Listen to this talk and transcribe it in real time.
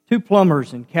Two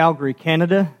plumbers in Calgary,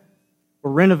 Canada,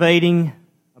 were renovating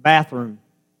a bathroom.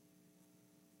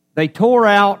 They tore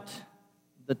out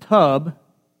the tub,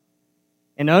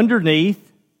 and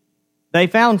underneath, they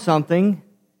found something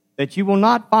that you will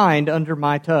not find under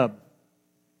my tub.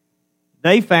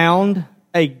 They found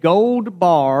a gold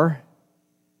bar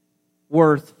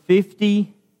worth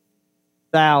 $50,000.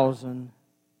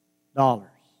 In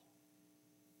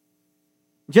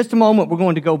just a moment, we're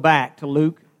going to go back to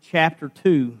Luke chapter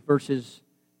 2, verses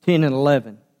 10 and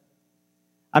 11.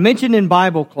 I mentioned in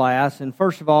Bible class, and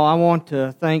first of all, I want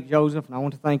to thank Joseph and I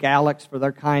want to thank Alex for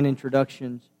their kind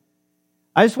introductions.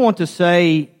 I just want to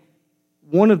say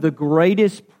one of the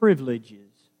greatest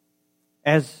privileges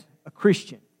as a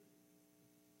Christian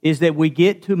is that we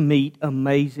get to meet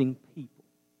amazing people.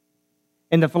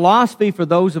 And the philosophy for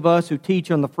those of us who teach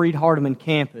on the Freed-Hardeman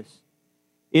campus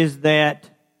is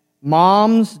that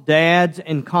moms, dads,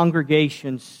 and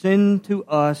congregations send to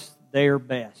us their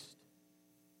best.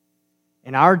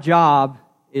 And our job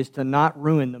is to not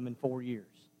ruin them in 4 years.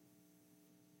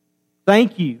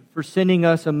 Thank you for sending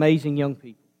us amazing young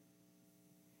people.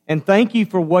 And thank you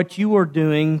for what you are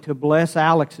doing to bless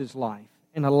Alex's life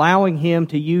and allowing him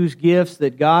to use gifts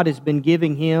that God has been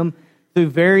giving him through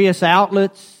various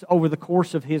outlets over the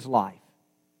course of his life.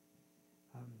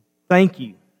 Thank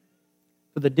you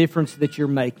for the difference that you're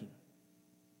making.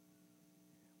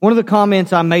 One of the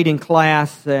comments I made in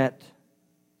class that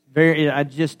I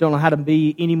just don't know how to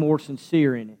be any more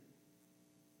sincere in it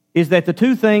is that the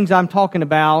two things I'm talking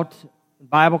about in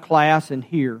Bible class and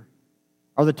here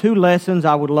are the two lessons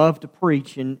I would love to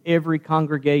preach in every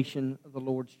congregation of the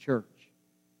Lord's church.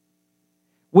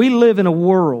 We live in a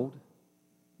world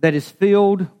that is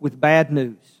filled with bad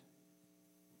news.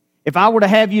 If I were to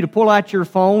have you to pull out your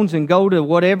phones and go to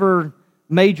whatever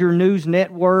major news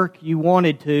network you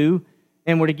wanted to,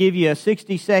 and were to give you a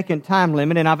 60-second time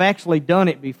limit, and I've actually done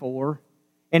it before,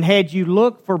 and had you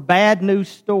look for bad news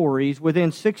stories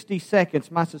within 60 seconds,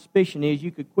 my suspicion is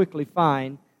you could quickly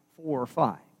find 4 or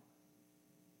 5.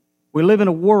 We live in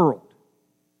a world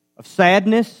of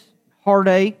sadness,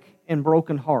 heartache, and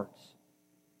broken hearts.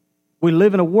 We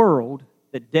live in a world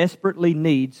that desperately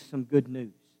needs some good news.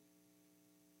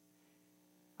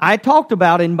 I talked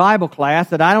about in Bible class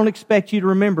that I don't expect you to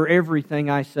remember everything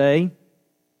I say.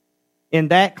 In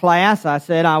that class, I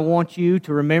said I want you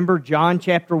to remember John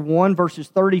chapter 1, verses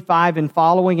 35 and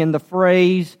following, and the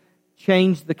phrase,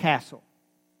 change the castle.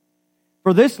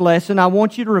 For this lesson, I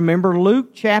want you to remember Luke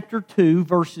chapter 2,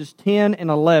 verses 10 and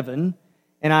 11,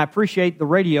 and I appreciate the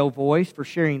radio voice for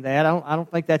sharing that. I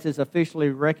don't think that's his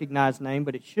officially recognized name,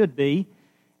 but it should be.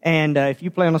 And if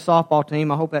you play on a softball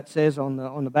team, I hope that says on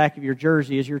the back of your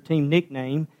jersey as your team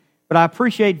nickname. But I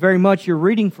appreciate very much your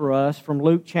reading for us from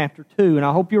Luke chapter 2. And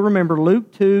I hope you'll remember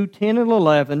Luke 2, 10 and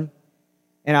 11.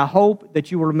 And I hope that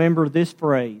you will remember this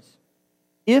phrase.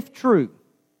 If true,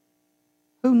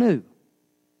 who knew?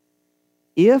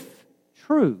 If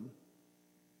true,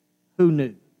 who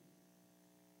knew?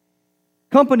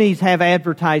 Companies have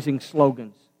advertising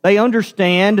slogans. They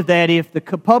understand that if the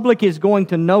public is going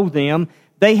to know them,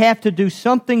 they have to do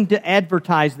something to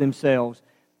advertise themselves.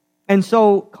 And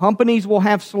so companies will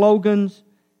have slogans.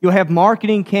 You'll have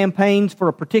marketing campaigns for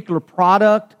a particular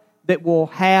product that will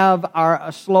have our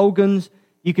slogans.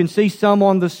 You can see some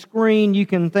on the screen. You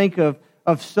can think of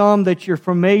some that you're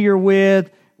familiar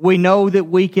with. We know that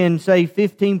we can save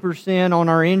 15% on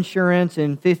our insurance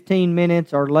in 15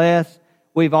 minutes or less.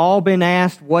 We've all been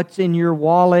asked, what's in your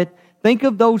wallet? Think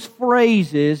of those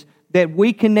phrases that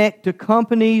we connect to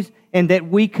companies and that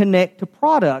we connect to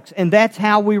products. And that's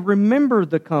how we remember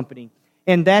the company.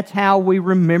 And that's how we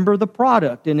remember the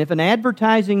product. And if an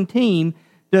advertising team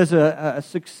does a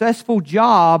successful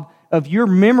job of your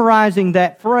memorizing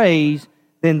that phrase,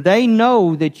 then they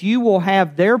know that you will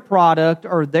have their product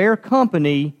or their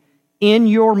company in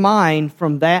your mind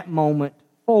from that moment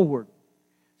forward.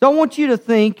 So I want you to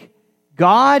think,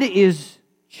 God is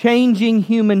changing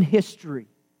human history.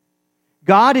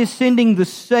 God is sending the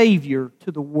Savior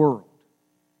to the world.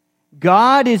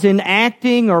 God is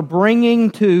enacting or bringing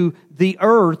to the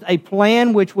earth a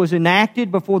plan which was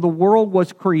enacted before the world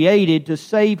was created to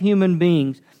save human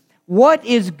beings. What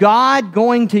is God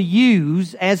going to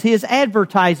use as His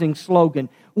advertising slogan?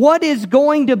 What is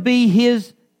going to be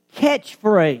His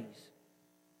catchphrase?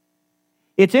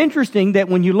 It's interesting that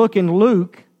when you look in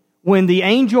Luke, when the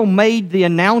angel made the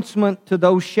announcement to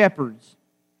those shepherds,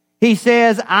 he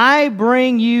says, I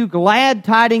bring you glad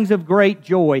tidings of great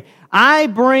joy. I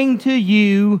bring to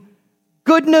you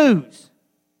good news.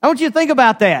 I want you to think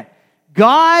about that.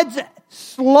 God's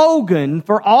slogan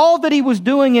for all that He was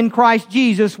doing in Christ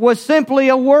Jesus was simply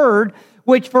a word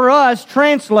which for us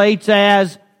translates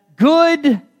as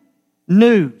good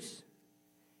news.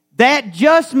 That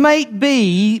just might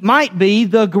be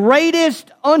the greatest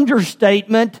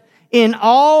understatement in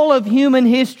all of human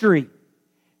history.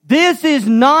 This is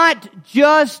not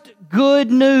just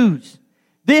good news.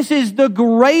 This is the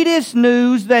greatest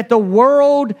news that the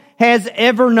world has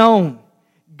ever known.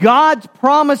 God's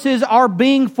promises are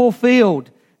being fulfilled.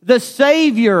 The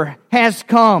Savior has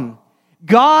come.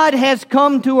 God has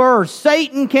come to earth.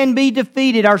 Satan can be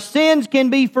defeated. Our sins can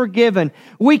be forgiven.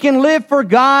 We can live for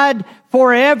God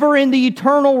forever in the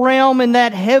eternal realm in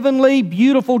that heavenly,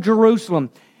 beautiful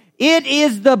Jerusalem. It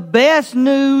is the best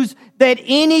news that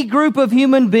any group of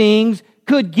human beings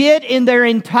could get in their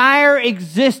entire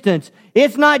existence.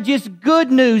 It's not just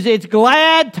good news, it's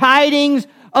glad tidings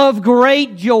of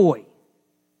great joy.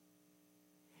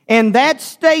 And that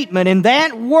statement and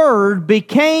that word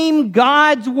became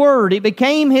God's word. It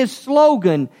became His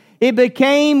slogan. It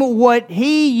became what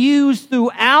He used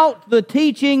throughout the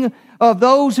teaching of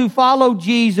those who followed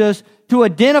Jesus to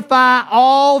identify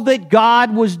all that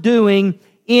God was doing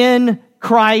in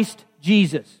Christ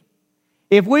Jesus.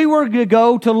 If we were to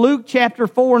go to Luke chapter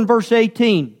 4 and verse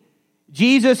 18,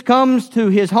 Jesus comes to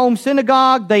His home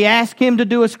synagogue. They ask Him to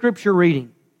do a scripture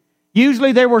reading.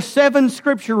 Usually there were 7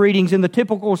 scripture readings in the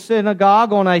typical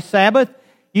synagogue on a Sabbath.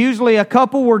 Usually a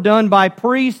couple were done by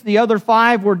priests. The other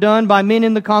 5 were done by men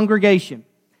in the congregation.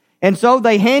 And so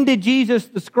they handed Jesus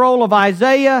the scroll of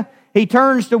Isaiah. He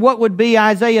turns to what would be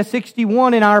Isaiah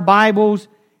 61 in our Bibles.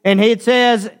 And it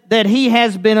says that He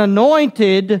has been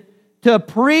anointed to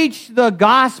preach the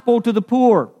gospel to the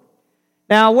poor.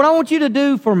 Now, what I want you to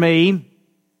do for me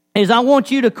is I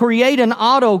want you to create an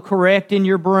autocorrect in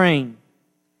your brain.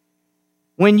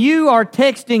 When you are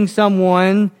texting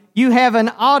someone, you have an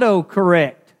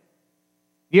autocorrect.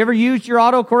 You ever used your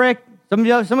autocorrect?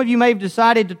 Some of you may have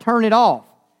decided to turn it off.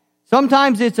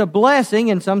 Sometimes it's a blessing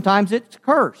and sometimes it's a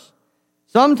curse.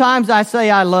 Sometimes I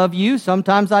say I love you,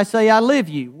 sometimes I say I live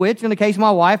you, which in the case of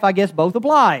my wife, I guess both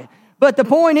apply. But the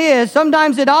point is,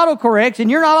 sometimes it autocorrects and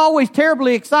you're not always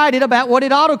terribly excited about what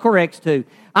it autocorrects to.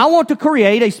 I want to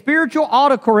create a spiritual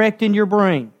autocorrect in your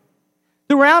brain.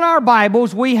 Throughout our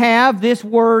Bibles, we have this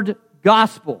word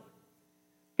gospel.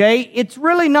 Okay, it's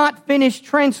really not finished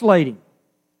translating.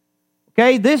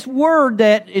 Okay, this word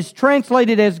that is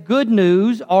translated as good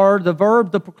news, or the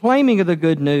verb, the proclaiming of the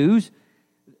good news,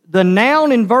 the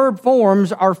noun and verb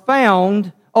forms are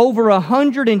found over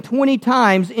 120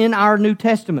 times in our New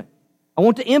Testament. I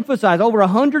want to emphasize, over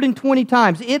 120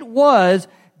 times. It was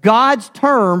God's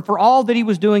term for all that He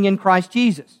was doing in Christ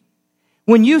Jesus.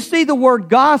 When you see the word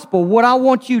gospel, what I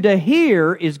want you to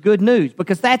hear is good news,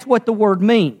 because that's what the word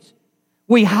means.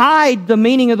 We hide the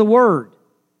meaning of the word.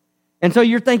 And so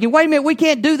you're thinking, wait a minute, we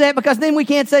can't do that because then we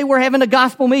can't say we're having a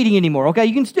gospel meeting anymore. Okay,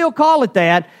 you can still call it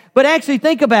that, but actually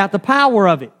think about the power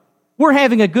of it. We're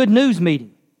having a good news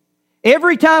meeting.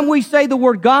 Every time we say the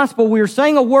word gospel, we're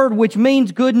saying a word which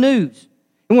means good news.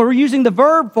 And when we're using the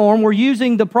verb form, we're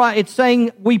using it's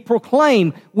saying we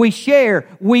proclaim, we share,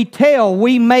 we tell,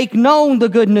 we make known the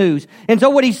good news. And so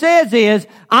what he says is,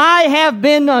 I have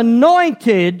been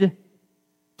anointed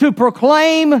to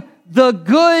proclaim the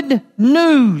good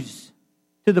news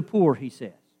to the poor, he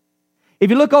says. If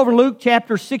you look over Luke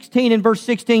chapter 16 and verse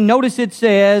 16, notice it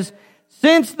says,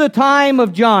 since the time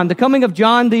of John, the coming of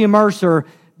John the Immerser,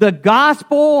 the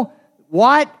gospel,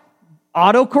 what?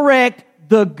 Autocorrect.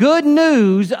 The good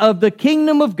news of the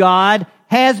kingdom of God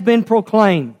has been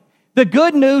proclaimed. The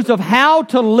good news of how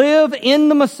to live in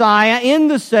the Messiah, in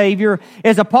the Savior,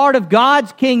 as a part of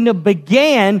God's kingdom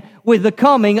began with the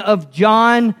coming of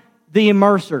John the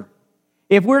Immerser.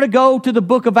 If we're to go to the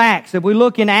book of Acts, if we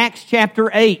look in Acts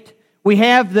chapter 8, we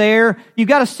have there, you've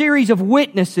got a series of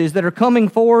witnesses that are coming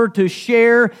forward to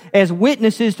share as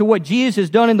witnesses to what Jesus has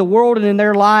done in the world and in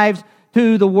their lives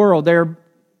to the world.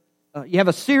 You have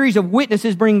a series of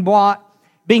witnesses being brought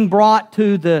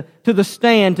to the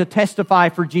stand to testify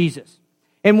for Jesus.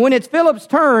 And when it's Philip's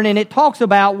turn and it talks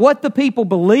about what the people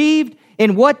believed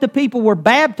and what the people were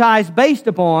baptized based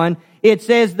upon, it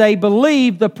says they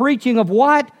believed the preaching of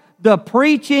what? The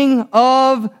preaching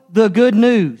of the good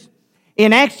news.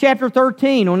 In Acts chapter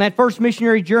 13, on that first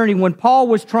missionary journey, when Paul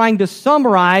was trying to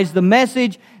summarize the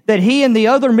message that he and the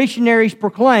other missionaries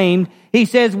proclaimed, he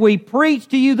says, we preach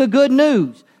to you the good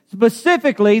news.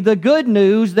 Specifically, the good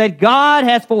news that God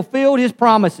has fulfilled His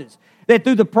promises. That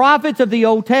through the prophets of the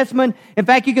Old Testament, in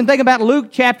fact, you can think about Luke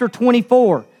chapter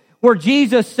 24, where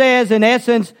Jesus says, in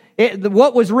essence,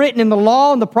 what was written in the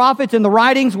law and the prophets and the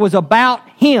writings was about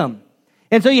Him.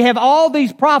 And so you have all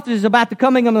these prophecies about the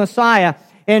coming of the Messiah.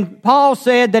 And Paul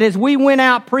said that as we went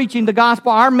out preaching the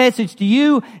gospel, our message to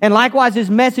you, and likewise his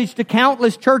message to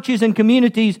countless churches and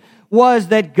communities, was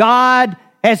that God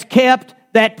has kept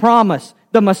that promise.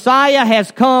 The Messiah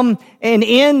has come, and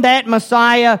in that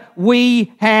Messiah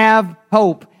we have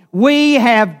hope. We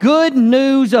have good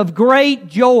news of great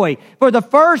joy. For the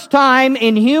first time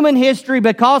in human history,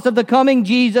 because of the coming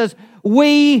Jesus,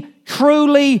 we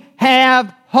truly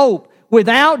have hope.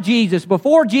 Without Jesus,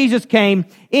 before Jesus came,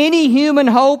 any human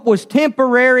hope was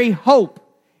temporary hope.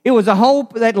 It was a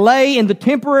hope that lay in the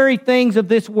temporary things of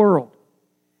this world.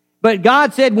 But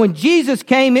God said when Jesus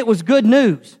came, it was good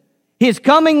news. His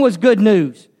coming was good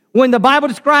news. When the Bible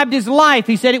described His life,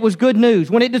 He said it was good news.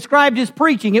 When it described His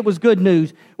preaching, it was good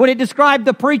news. When it described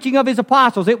the preaching of His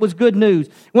apostles, it was good news.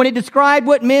 When it described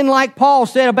what men like Paul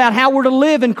said about how we're to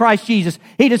live in Christ Jesus,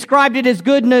 he described it as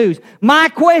good news. My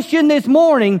question this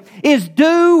morning is,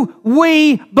 do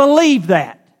we believe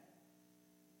that?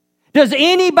 Does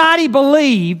anybody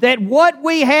believe that what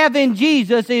we have in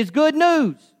Jesus is good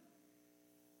news?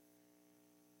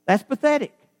 That's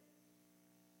pathetic.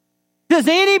 Does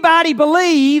anybody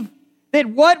believe that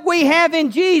what we have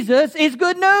in Jesus is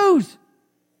good news?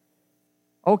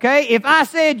 Okay, if I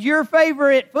said your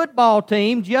favorite football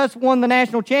team just won the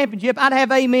national championship, I'd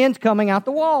have amens coming out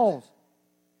the walls.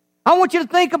 I want you to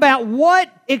think about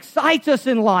what excites us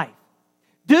in life.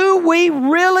 Do we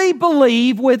really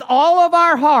believe with all of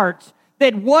our hearts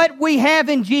that what we have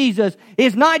in Jesus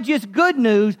is not just good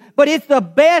news, but it's the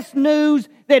best news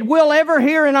that we'll ever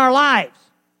hear in our lives?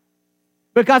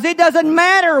 Because it doesn't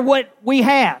matter what we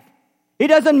have. It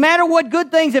doesn't matter what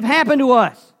good things have happened to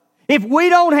us. If we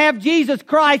don't have Jesus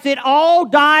Christ, it all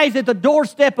dies at the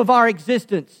doorstep of our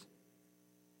existence.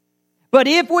 But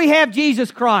if we have Jesus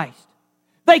Christ,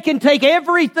 they can take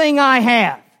everything I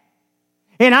have,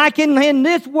 and I can in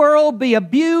this world be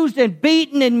abused and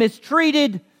beaten and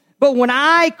mistreated, but when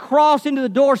I cross into the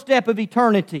doorstep of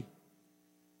eternity,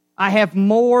 I have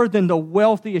more than the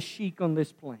wealthiest sheik on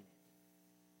this planet.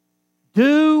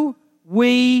 Do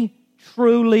we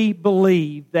truly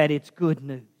believe that it's good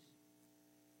news?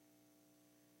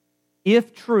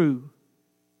 If true,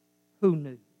 who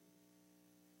knew?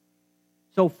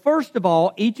 So first of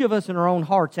all, each of us in our own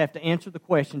hearts have to answer the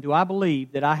question, do I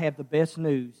believe that I have the best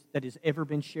news that has ever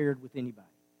been shared with anybody?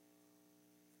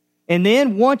 And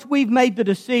then once we've made the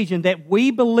decision that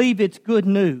we believe it's good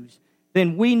news,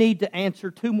 then we need to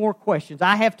answer two more questions.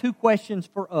 I have two questions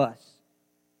for us.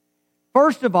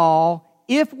 First of all,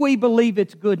 if we believe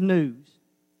it's good news,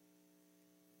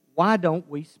 why don't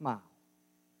we smile?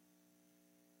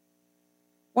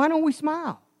 Why don't we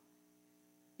smile?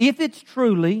 If it's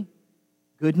truly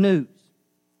good news.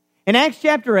 In Acts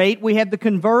chapter 8, we have the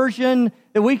conversion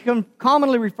that we can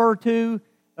commonly refer to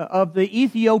of the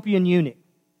Ethiopian eunuch.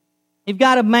 You've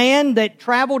got a man that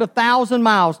traveled 1,000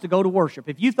 miles to go to worship.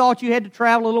 If you thought you had to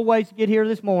travel a little ways to get here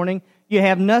this morning, you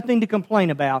have nothing to complain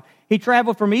about. He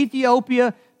traveled from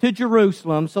Ethiopia to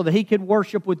Jerusalem so that he could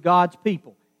worship with God's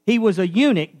people. He was a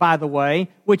eunuch, by the way,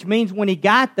 which means when he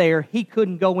got there, he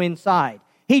couldn't go inside.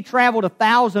 He traveled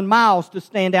 1,000 miles to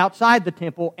stand outside the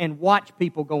temple and watch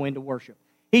people go into worship.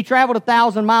 He traveled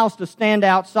 1,000 miles to stand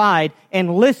outside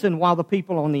and listen while the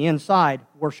people on the inside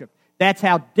worshiped. That's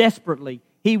how desperately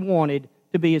he wanted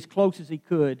to be as close as he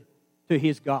could to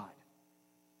his God.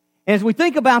 And as we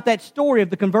think about that story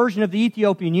of the conversion of the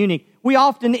Ethiopian eunuch, we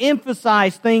often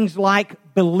emphasize things like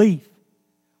belief,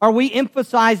 or we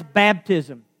emphasize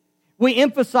baptism. We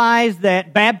emphasize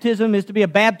that baptism is to be a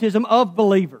baptism of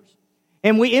believers.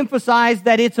 And we emphasize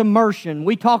that it's immersion.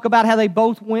 We talk about how they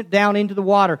both went down into the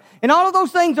water. And all of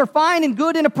those things are fine and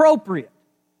good and appropriate.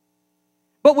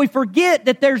 But we forget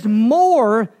that there's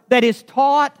more that is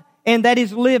taught and that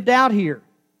is lived out here.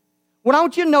 Well, I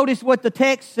want you to notice what the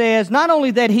text says, not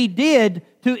only that he did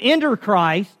to enter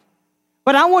Christ,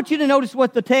 but I want you to notice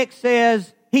what the text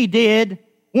says he did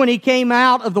when he came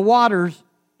out of the waters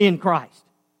in Christ.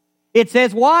 It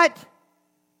says what?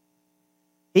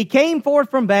 He came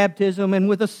forth from baptism, and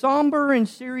with a somber and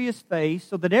serious face,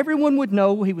 so that everyone would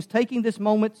know he was taking this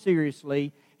moment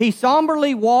seriously, he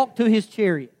somberly walked to his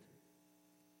chariot.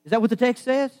 Is that what the text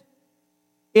says?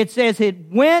 It says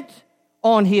it went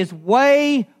on his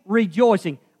way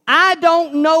rejoicing. I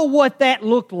don't know what that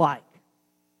looked like,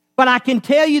 but I can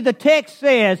tell you the text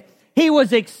says he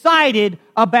was excited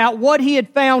about what he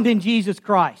had found in Jesus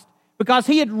Christ because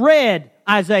he had read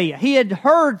Isaiah. He had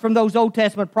heard from those Old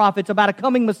Testament prophets about a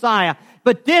coming Messiah,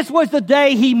 but this was the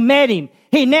day he met him.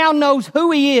 He now knows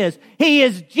who he is. He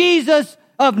is Jesus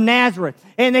of Nazareth.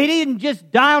 And he didn't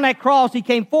just die on that cross. He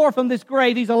came forth from this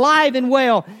grave. He's alive and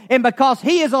well. And because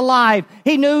he is alive,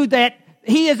 he knew that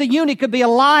he as a eunuch could be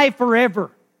alive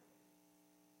forever.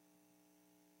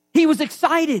 He was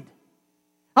excited.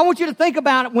 I want you to think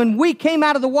about it when we came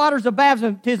out of the waters of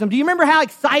baptism. Do you remember how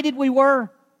excited we were?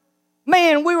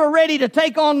 Man, we were ready to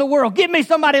take on the world. Give me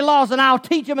somebody lost and I'll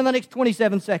teach them in the next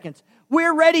 27 seconds.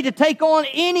 We're ready to take on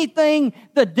anything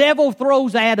the devil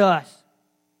throws at us.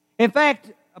 In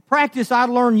fact, a practice I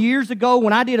learned years ago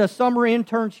when I did a summer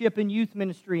internship in youth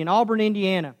ministry in Auburn,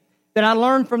 Indiana, that I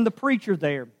learned from the preacher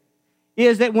there,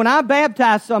 is that when I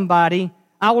baptize somebody,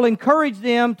 I will encourage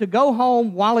them to go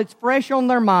home while it's fresh on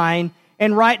their mind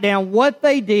and write down what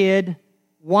they did,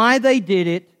 why they did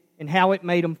it, and how it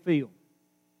made them feel.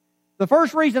 The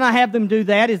first reason I have them do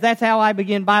that is that's how I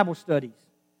begin Bible studies.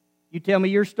 You tell me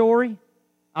your story,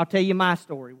 I'll tell you my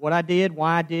story, what I did,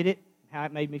 why I did it, and how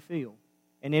it made me feel.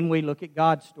 And then we look at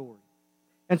God's story.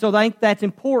 And so I think that's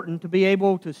important to be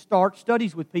able to start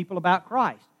studies with people about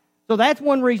Christ. So that's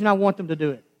one reason I want them to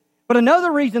do it. But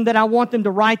another reason that I want them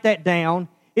to write that down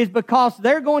is because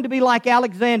they're going to be like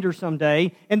Alexander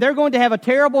someday, and they're going to have a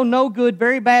terrible, no good,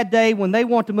 very bad day when they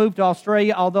want to move to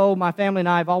Australia, although my family and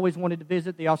I have always wanted to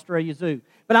visit the Australia Zoo.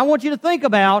 But I want you to think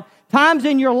about times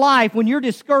in your life when you're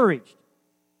discouraged,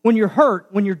 when you're hurt,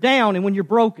 when you're down, and when you're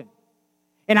broken.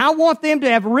 And I want them to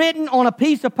have written on a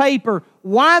piece of paper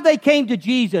why they came to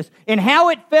Jesus and how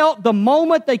it felt the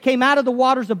moment they came out of the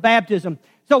waters of baptism.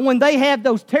 So when they have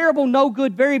those terrible, no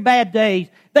good, very bad days,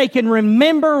 they can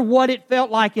remember what it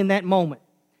felt like in that moment.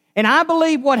 And I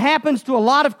believe what happens to a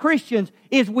lot of Christians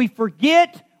is we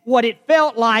forget what it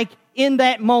felt like in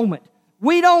that moment.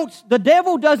 The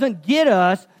devil doesn't get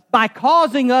us by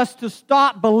causing us to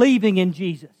stop believing in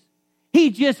Jesus. He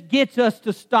just gets us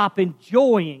to stop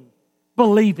enjoying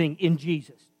believing in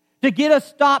Jesus, to get us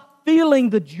stop feeling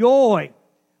the joy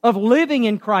of living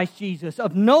in Christ Jesus,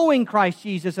 of knowing Christ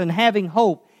Jesus and having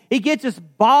hope. He gets us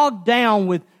bogged down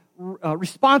with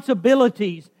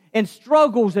responsibilities and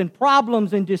struggles and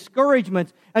problems and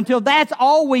discouragements until that's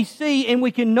all we see, and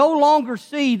we can no longer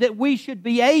see that we should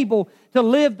be able to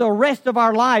live the rest of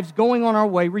our lives going on our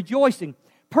way rejoicing.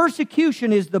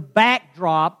 Persecution is the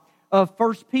backdrop of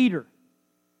 1 Peter.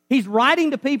 He's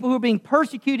writing to people who are being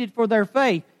persecuted for their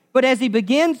faith. But as he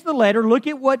begins the letter, look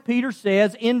at what Peter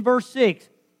says in verse 6.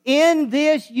 In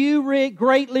this you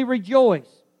greatly rejoice.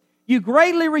 You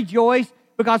greatly rejoice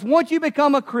because once you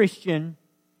become a Christian,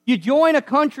 you join a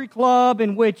country club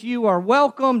in which you are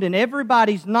welcomed and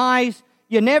everybody's nice.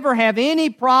 You never have any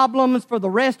problems for the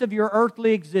rest of your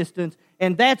earthly existence,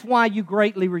 and that's why you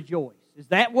greatly rejoice. Is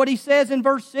that what he says in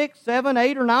verse 6, 7,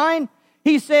 8, or 9?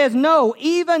 He says, no,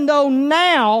 even though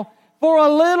now, for a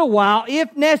little while,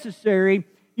 if necessary,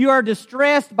 you are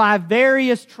distressed by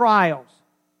various trials.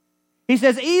 He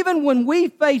says, even when we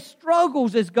face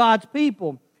struggles as God's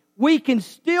people, we can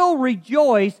still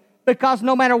rejoice because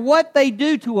no matter what they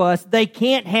do to us, they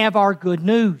can't have our good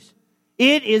news.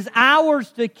 It is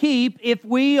ours to keep if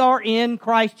we are in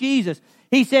Christ Jesus.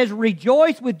 He says,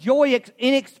 rejoice with joy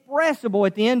inexpressible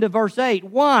at the end of verse 8.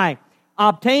 Why?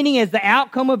 Obtaining as the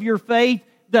outcome of your faith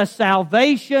the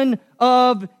salvation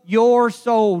of your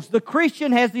souls. The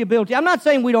Christian has the ability. I'm not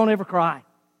saying we don't ever cry.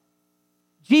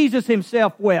 Jesus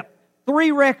himself wept.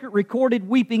 3 recorded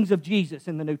weepings of Jesus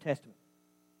in the New Testament.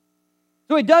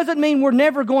 So it doesn't mean we're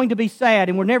never going to be sad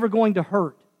and we're never going to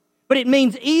hurt. But it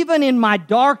means even in my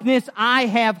darkness, I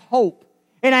have hope.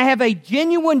 And I have a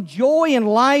genuine joy in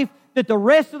life that the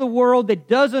rest of the world that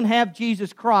doesn't have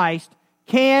Jesus Christ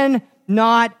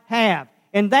cannot have.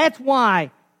 And that's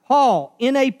why Paul,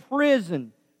 in a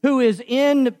prison, who is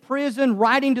in prison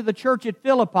writing to the church at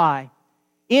Philippi,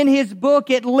 in his book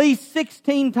at least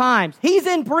 16 times, he's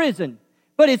in prison,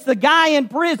 but it's the guy in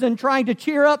prison trying to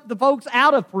cheer up the folks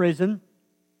out of prison,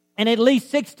 and at least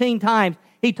 16 times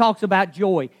he talks about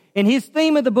joy. And his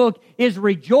theme of the book is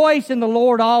rejoice in the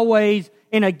Lord always,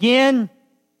 and again,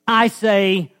 I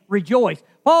say rejoice.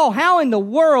 Paul, how in the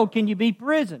world can you be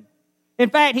prison? In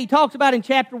fact, he talks about in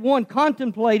chapter 1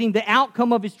 contemplating the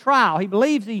outcome of his trial. He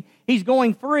believes he's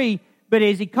going free, but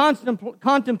as he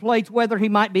contemplates whether he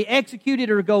might be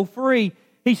executed or go free,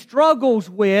 he struggles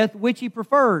with which he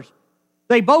prefers.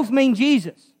 They both mean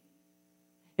Jesus.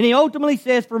 And he ultimately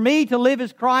says, for me to live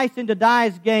is Christ and to die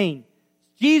is gain.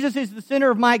 Jesus is the center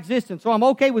of my existence. So I'm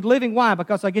okay with living. Why?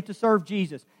 Because I get to serve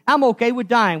Jesus. I'm okay with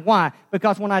dying. Why?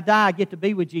 Because when I die, I get to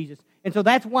be with Jesus. And so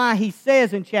that's why he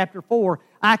says in chapter 4,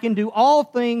 I can do all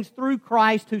things through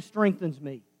Christ who strengthens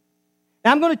me.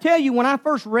 Now I'm going to tell you, when I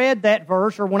first read that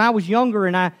verse, or when I was younger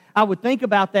and I would think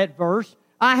about that verse,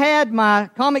 I had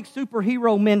my comic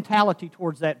superhero mentality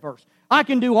towards that verse. I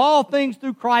can do all things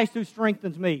through Christ who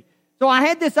strengthens me. So I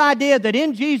had this idea that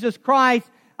in Jesus Christ,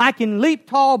 I can leap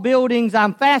tall buildings,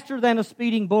 I'm faster than a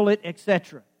speeding bullet,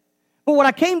 etc. But what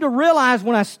I came to realize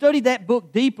when I studied that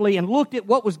book deeply and looked at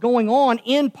what was going on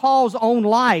in Paul's own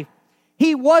life,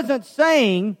 he wasn't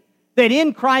saying that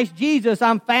in Christ Jesus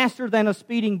I'm faster than a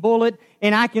speeding bullet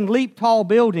and I can leap tall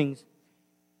buildings.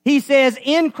 He says,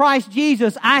 in Christ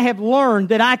Jesus I have learned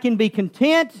that I can be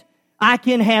content, I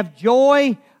can have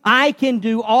joy, I can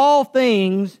do all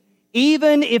things,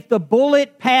 even if the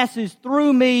bullet passes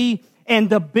through me and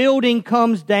the building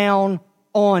comes down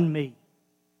on me.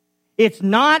 It's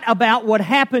not about what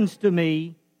happens to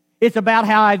me. It's about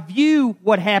how I view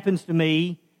what happens to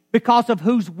me because of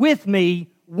who's with me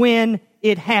when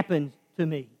it happens to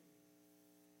me.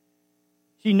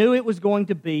 She knew it was going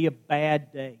to be a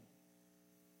bad day.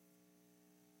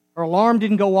 Her alarm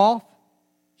didn't go off.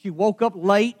 She woke up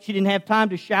late. She didn't have time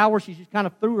to shower. She just kind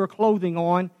of threw her clothing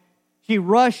on. She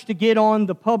rushed to get on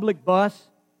the public bus.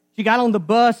 She got on the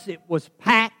bus. It was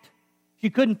packed. She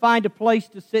couldn't find a place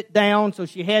to sit down, so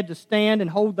she had to stand and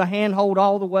hold the handhold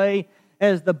all the way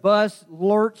as the bus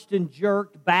lurched and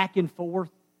jerked back and forth.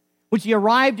 When she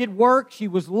arrived at work, she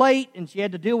was late, and she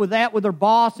had to deal with that with her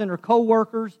boss and her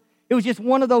coworkers. It was just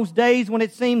one of those days when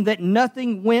it seemed that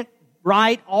nothing went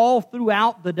right all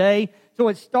throughout the day. So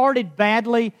it started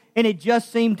badly, and it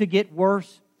just seemed to get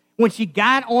worse. When she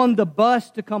got on the bus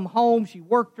to come home, she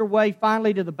worked her way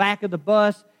finally to the back of the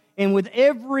bus, and with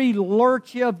every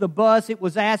lurch of the bus, it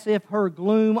was as if her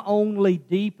gloom only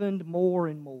deepened more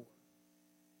and more.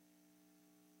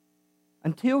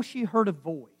 Until she heard a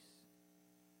voice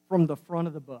from the front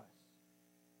of the bus.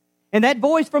 And that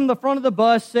voice from the front of the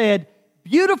bus said,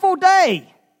 "Beautiful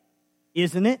day,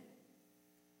 isn't it?"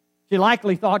 She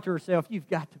likely thought to herself, "You've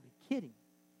got to be kidding."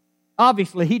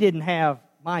 Obviously, he didn't have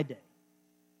my day.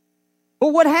 But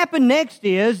what happened next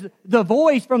is the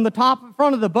voice from the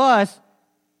front of the bus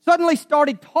suddenly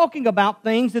started talking about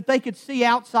things that they could see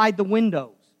outside the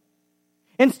windows.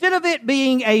 Instead of it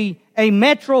being a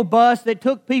metro bus that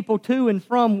took people to and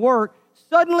from work,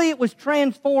 suddenly it was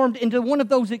transformed into one of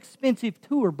those expensive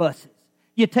tour buses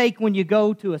you take when you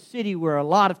go to a city where a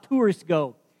lot of tourists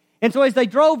go. And so as they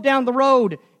drove down the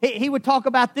road, he would talk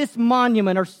about this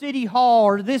monument or city hall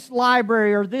or this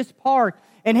library or this park,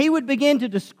 and he would begin to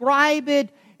describe it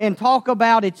and talk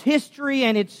about its history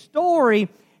and its story.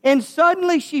 And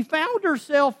suddenly she found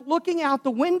herself looking out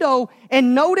the window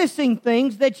and noticing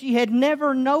things that she had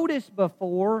never noticed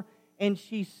before. And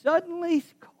she suddenly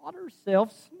caught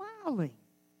herself smiling.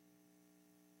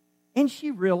 And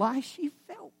she realized she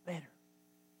felt better.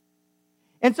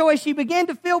 And so as she began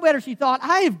to feel better, she thought,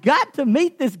 I have got to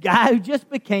meet this guy who just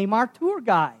became our tour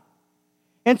guide.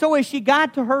 And so as she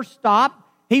got to her stop,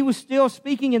 he was still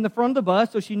speaking in the front of the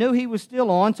bus, so she knew he was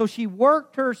still on. So she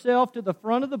worked herself to the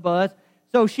front of the bus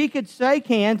so she could shake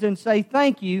hands and say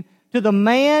thank you to the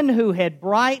man who had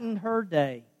brightened her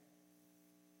day.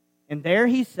 And there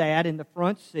he sat in the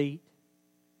front seat,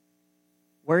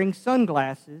 wearing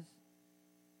sunglasses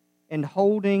and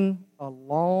holding a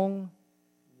long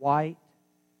white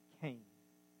cane.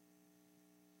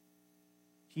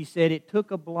 She said, "It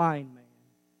took a blind man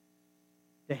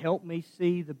to help me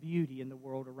see the beauty in the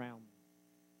world around me."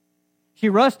 She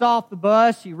rushed off the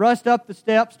bus. She rushed up the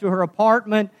steps to her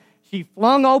apartment. She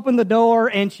flung open the door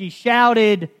and she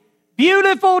shouted,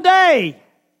 "Beautiful day,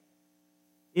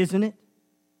 isn't it?"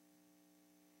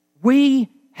 We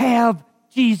have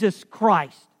Jesus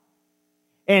Christ.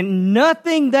 And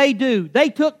nothing they do. They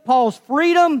took Paul's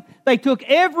freedom. They took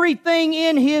everything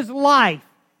in his life.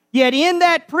 Yet in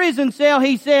that prison cell,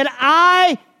 he said,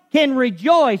 I can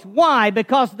rejoice. Why?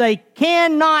 Because they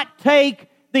cannot take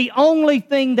the only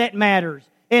thing that matters.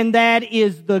 And that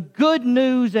is the good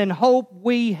news and hope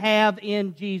we have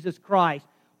in Jesus Christ.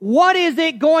 What is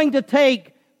it going to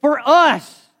take for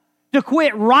us to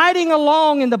quit riding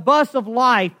along in the bus of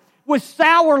life with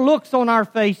sour looks on our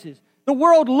faces? The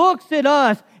world looks at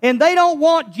us and they don't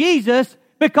want Jesus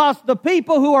because the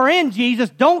people who are in Jesus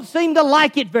don't seem to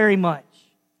like it very much.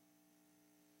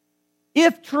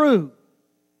 If true,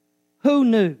 who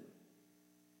knew?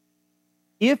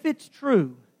 If it's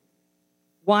true,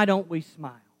 why don't we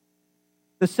smile?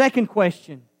 The second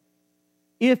question,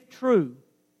 if true,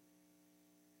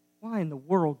 why in the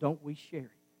world don't we share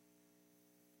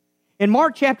it? In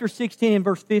Mark chapter 16 and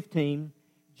verse 15,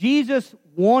 Jesus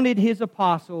wanted his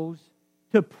apostles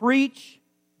to preach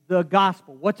the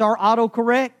gospel. What's our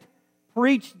autocorrect?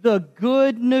 Preach the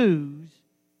good news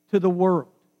to the world.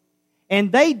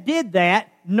 And they did that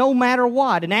no matter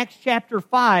what. In Acts chapter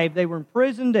 5, they were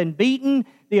imprisoned and beaten.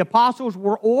 The apostles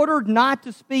were ordered not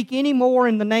to speak anymore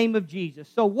in the name of Jesus.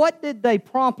 So what did they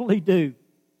promptly do?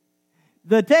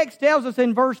 The text tells us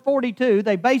in verse 42,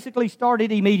 they basically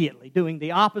started immediately doing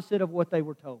the opposite of what they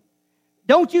were told.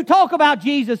 Don't you talk about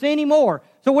Jesus anymore.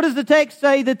 So what does the text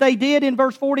say that they did in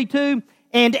verse 42?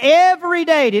 And every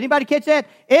day, did anybody catch that?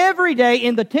 Every day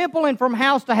in the temple and from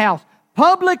house to house,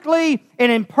 publicly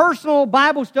and in personal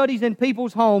Bible studies in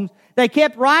people's homes, they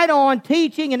kept right on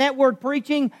teaching, and that word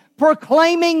preaching,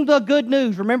 proclaiming the good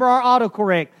news. Remember our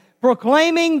autocorrect.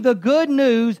 Proclaiming the good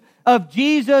news of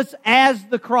Jesus as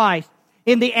the Christ.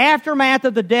 In the aftermath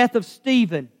of the death of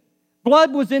Stephen,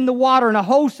 blood was in the water and a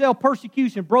wholesale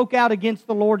persecution broke out against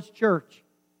the Lord's church.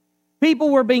 People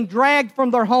were being dragged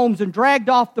from their homes and dragged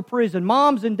off to prison.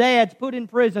 Moms and dads put in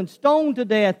prison, stoned to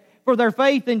death for their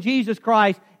faith in Jesus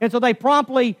Christ. And so they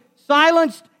promptly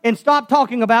silenced and stopped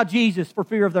talking about Jesus for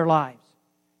fear of their lives.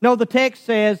 No, the text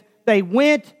says they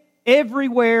went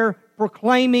everywhere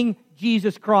proclaiming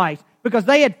Jesus Christ because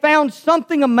they had found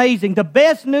something amazing, the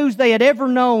best news they had ever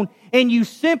known, and you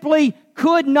simply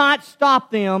could not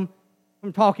stop them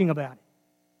from talking about it.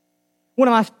 One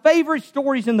of my favorite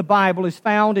stories in the Bible is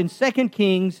found in 2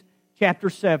 Kings chapter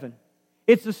 7.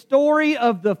 It's the story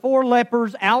of the 4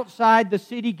 lepers outside the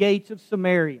city gates of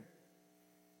Samaria.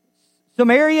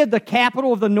 Samaria, the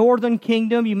capital of the northern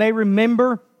kingdom, you may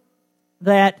remember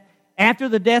that after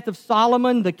the death of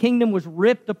Solomon, the kingdom was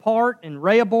ripped apart, and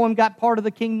Rehoboam got part of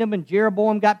the kingdom, and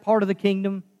Jeroboam got part of the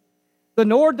kingdom. The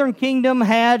northern kingdom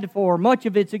had, for much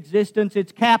of its existence,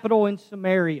 its capital in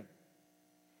Samaria.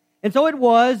 And so it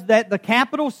was that the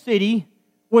capital city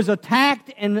was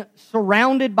attacked and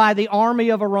surrounded by the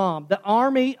army of Aram, the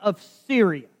army of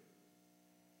Syria.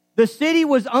 The city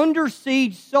was under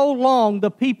siege so long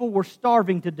the people were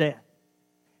starving to death.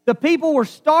 The people were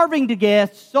starving to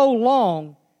death so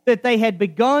long that they had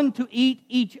begun to eat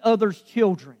each other's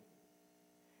children.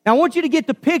 Now I want you to get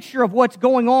the picture of what's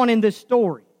going on in this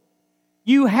story.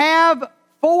 You have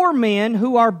 4 men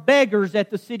who are beggars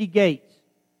at the city gates.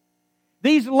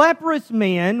 These leprous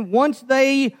men, once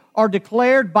they are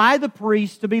declared by the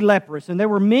priests to be leprous, and there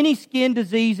were many skin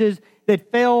diseases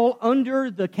that fell under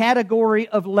the category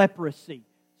of leprosy.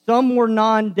 Some were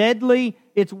non-deadly.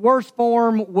 Its worst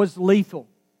form was lethal.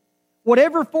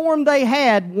 Whatever form they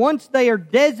had, once they are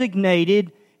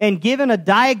designated and given a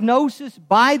diagnosis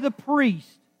by the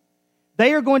priest,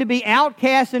 they are going to be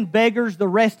outcasts and beggars the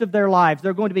rest of their lives.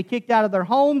 They're going to be kicked out of their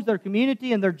homes, their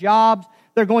community, and their jobs.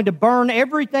 They're going to burn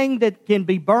everything that can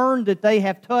be burned that they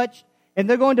have touched, and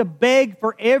they're going to beg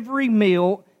for every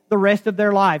meal the rest of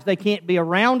their lives. They can't be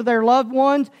around their loved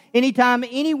ones. Anytime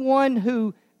anyone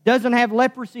who doesn't have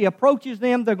leprosy approaches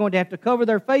them, they're going to have to cover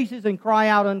their faces and cry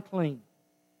out unclean.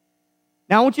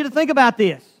 Now I want you to think about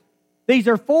this. These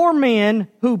are 4 men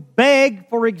who beg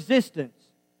for existence,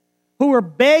 who are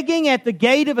begging at the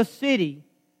gate of a city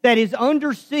that is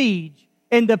under siege,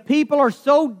 and the people are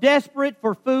so desperate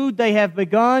for food they have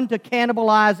begun to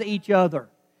cannibalize each other.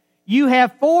 You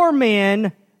have 4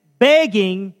 men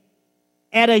begging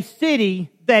at a city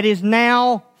that is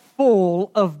now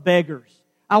full of beggars.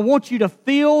 I want you to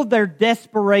feel their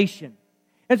desperation.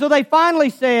 And so they finally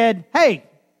said, hey,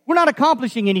 we're not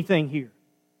accomplishing anything here.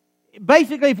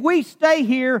 Basically, if we stay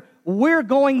here, we're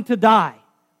going to die.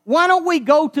 Why don't we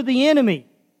go to the enemy?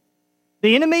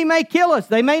 The enemy may kill us.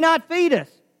 They may not feed us.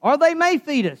 Or they may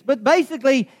feed us. But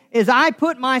basically, as I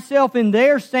put myself in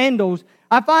their sandals,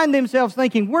 I find themselves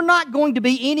thinking, we're not going to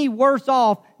be any worse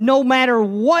off no matter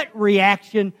what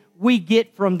reaction we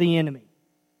get from the enemy.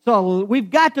 So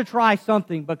we've got to try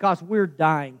something because we're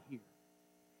dying here.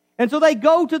 And so they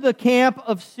go to the camp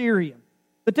of Syria.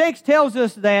 The text tells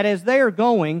us that as they are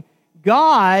going,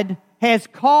 God has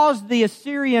caused the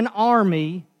Assyrian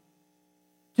army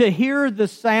to hear the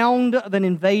sound of an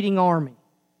invading army.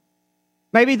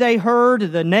 Maybe they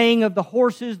heard the neighing of the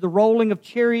horses, the rolling of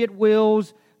chariot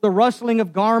wheels, the rustling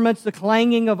of garments, the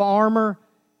clanging of armor,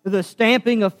 the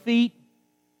stamping of feet.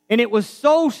 And it was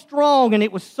so strong and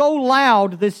it was so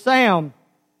loud, this sound,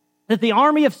 that the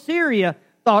army of Syria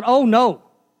thought, oh no,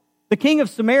 the king of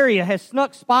Samaria has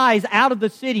snuck spies out of the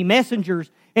city,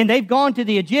 messengers, and they've gone to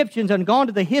the Egyptians and gone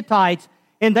to the Hittites,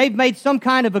 and they've made some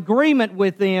kind of agreement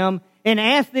with them and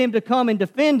asked them to come and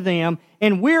defend them,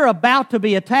 and we're about to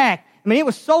be attacked. I mean, it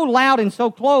was so loud and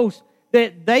so close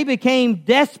that they became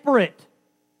desperate.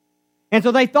 And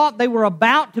so they thought they were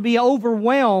about to be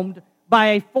overwhelmed by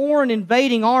a foreign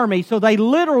invading army, so they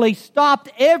literally stopped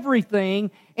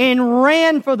everything and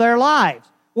ran for their lives.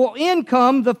 Well, in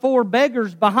come the 4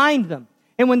 beggars behind them.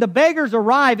 And when the beggars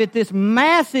arrive at this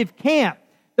massive camp,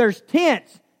 there's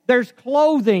tents, there's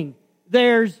clothing,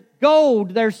 there's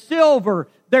gold, there's silver,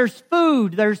 there's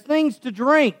food, there's things to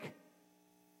drink.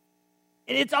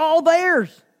 And it's all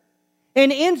theirs.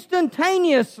 And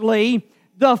instantaneously,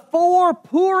 the 4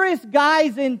 poorest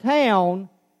guys in town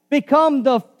become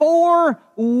the 4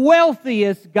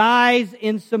 wealthiest guys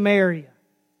in Samaria.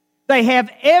 They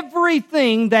have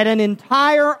everything that an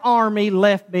entire army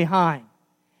left behind.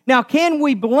 Now, can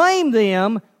we blame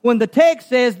them when the text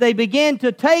says they began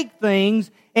to take things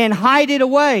and hide it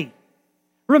away?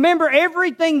 Remember,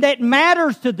 everything that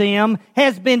matters to them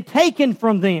has been taken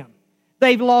from them.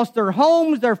 They've lost their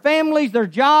homes, their families, their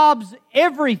jobs,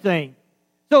 everything.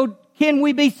 So can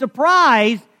we be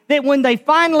surprised that when they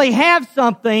finally have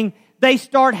something, they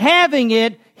start having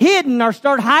it hidden or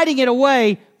start hiding it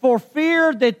away for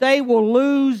fear that they will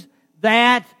lose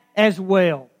that as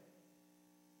well?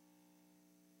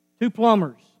 2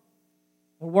 plumbers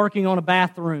were working on a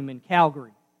bathroom in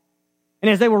Calgary. And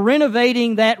as they were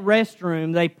renovating that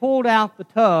restroom, they pulled out the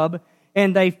tub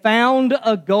and they found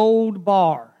a gold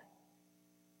bar.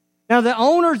 Now, the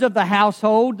owners of the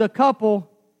household, the couple,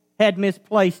 had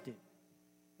misplaced it.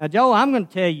 Now, Joe, I'm going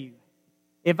to tell you,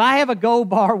 if I have a gold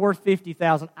bar worth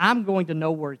 $50,000, I'm going to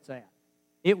know where it's at.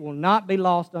 It will not be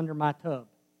lost under my tub.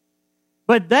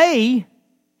 But they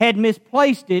had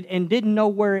misplaced it and didn't know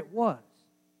where it was.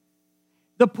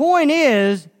 The point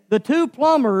is, the 2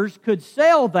 plumbers could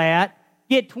sell that,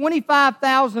 get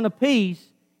 $25,000 apiece,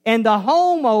 and the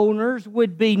homeowners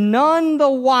would be none the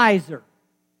wiser.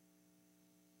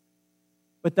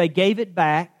 But they gave it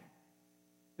back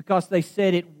because they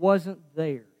said it wasn't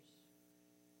theirs.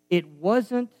 It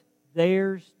wasn't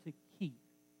theirs to keep.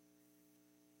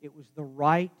 It was the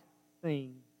right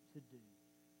thing to do.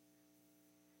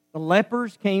 The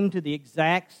lepers came to the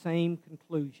exact same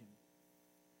conclusion.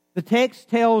 The text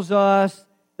tells us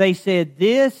they said,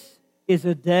 "This is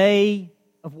a day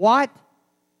of what?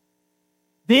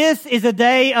 This is a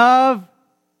day of,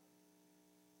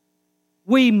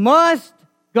 we must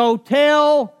go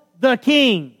tell the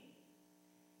king."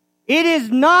 It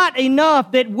is not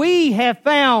enough that we have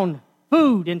found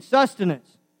food and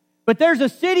sustenance, but there's a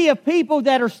city of people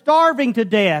that are starving to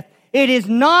death. It is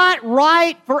not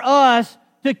right for us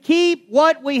to keep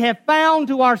what we have found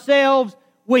to ourselves.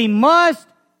 We must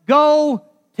go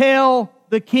tell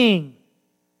the king.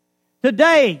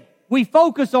 Today, we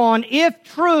focus on, if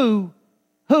true,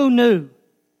 who knew?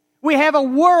 We have a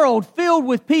world filled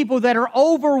with people that are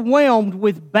overwhelmed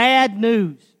with bad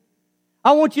news.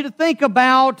 I want you to think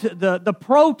about the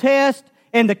protest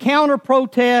and the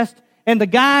counter-protest and the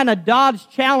guy in a Dodge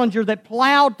Challenger that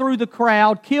plowed through the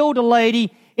crowd, killed a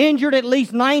lady, injured at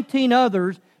least 19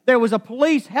 others. There was a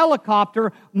police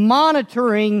helicopter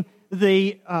monitoring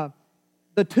the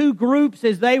 2 groups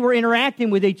as they were interacting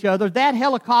with each other. That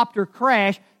helicopter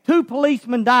crashed. 2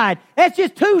 policemen died. That's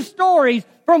just 2 stories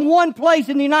from one place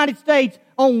in the United States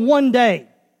on one day.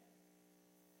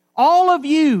 All of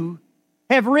you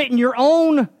have written your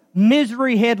own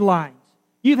misery headlines.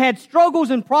 You've had struggles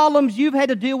and problems you've had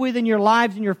to deal with in your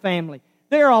lives and your family.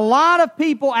 There are a lot of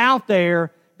people out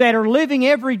there that are living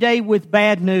every day with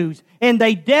bad news, and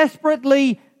they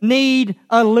desperately need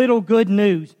a little good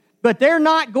news. But they're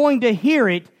not going to hear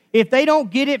it if they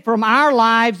don't get it from our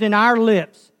lives and our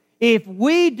lips. If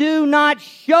we do not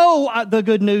show the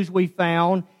good news we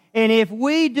found, and if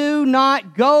we do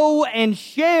not go and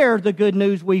share the good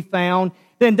news we found,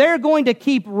 then they're going to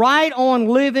keep right on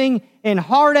living in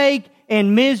heartache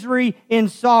and misery and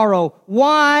sorrow.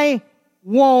 Why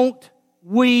won't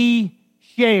we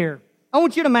share? I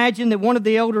want you to imagine that one of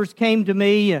the elders came to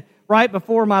me right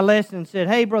before my lesson and said,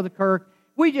 "Hey, Brother Kirk,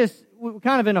 we're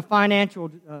kind of in a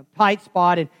financial tight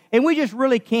spot, and we just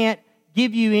really can't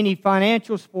give you any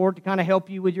financial support to kind of help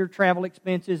you with your travel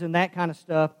expenses and that kind of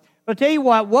stuff. But I'll tell you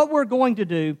what we're going to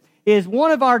do is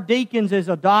one of our deacons is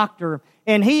a doctor,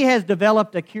 and he has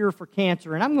developed a cure for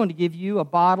cancer, and I'm going to give you a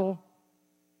bottle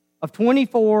of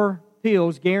 24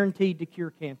 pills guaranteed to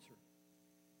cure cancer."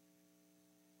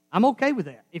 I'm okay with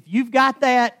that. If you've got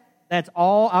that, that's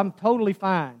all. I'm totally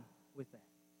fine with that.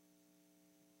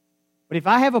 But if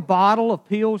I have a bottle of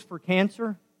pills for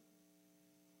cancer,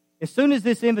 as soon as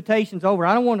this invitation's over,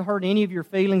 I don't want to hurt any of your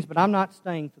feelings, but I'm not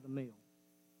staying for the meal.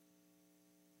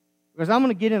 Because I'm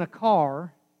going to get in a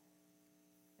car,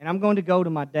 and I'm going to go to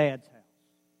my dad's house.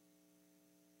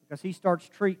 Because he starts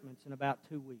treatments in about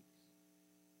 2 weeks.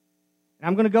 And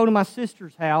I'm going to go to my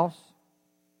sister's house,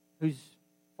 who's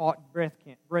fought breast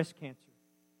cancer.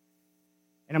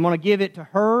 And I'm going to give it to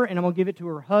her, and I'm going to give it to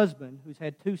her husband, who's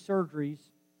had 2 surgeries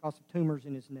because of tumors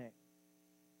in his neck.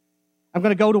 I'm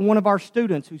going to go to one of our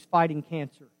students who's fighting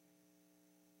cancer.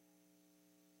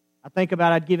 I think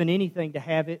about I'd given anything to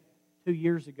have it 2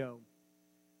 years ago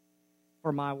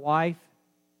for my wife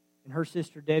and her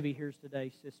sister Debbie, here's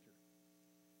today's sister.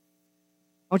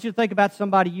 I want you to think about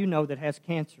somebody you know that has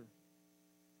cancer.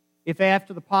 If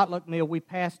after the potluck meal we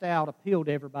passed out a pill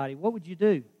to everybody, what would you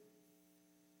do?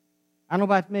 I don't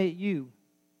know about you,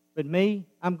 but me,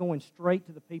 I'm going straight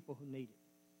to the people who need it.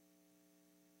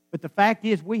 But the fact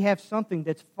is, we have something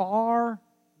that's far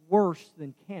worse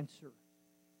than cancer.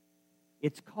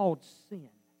 It's called sin.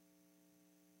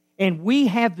 And we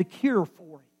have the cure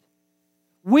for it.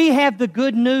 We have the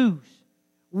good news.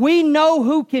 We know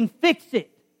who can fix it.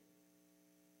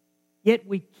 Yet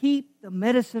we keep the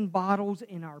medicine bottles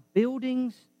in our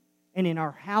buildings and in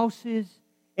our houses,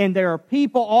 and there are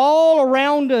people all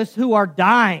around us who are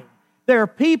dying. There are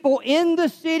people in the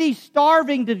city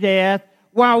starving to death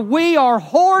while we are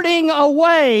hoarding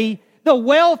away the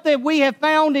wealth that we have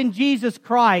found in Jesus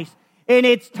Christ. And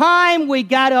it's time we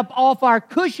got up off our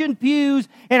cushioned pews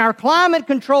and our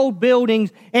climate-controlled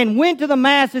buildings and went to the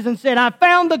masses and said, I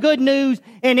found the good news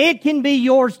and it can be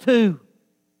yours too.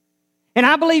 And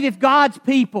I believe if God's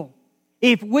people,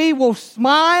 if we will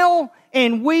smile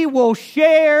and we will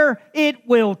share, it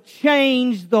will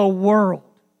change the world.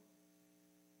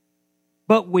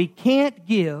 But we can't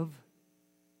give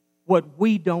what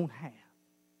we don't have.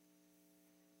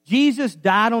 Jesus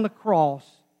died on the cross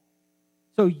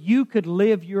so you could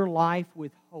live your life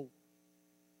with hope.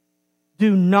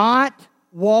 Do not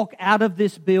walk out of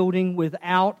this building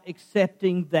without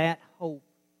accepting that hope.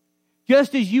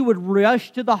 Just as you would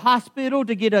rush to the hospital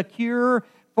to get a cure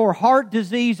for heart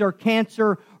disease or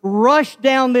cancer, rush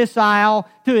down this aisle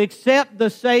to accept the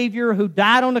Savior who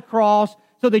died on the cross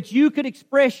so that you could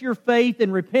express your faith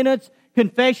in repentance,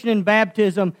 confession, and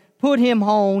baptism, put Him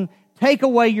home, take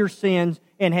away your sins,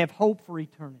 and have hope for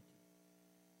eternity.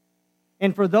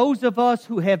 And for those of us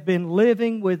who have been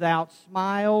living without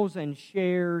smiles and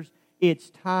shares, it's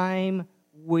time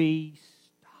we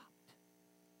stopped.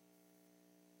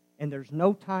 And there's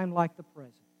no time like the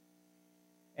present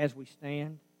as we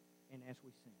stand and as we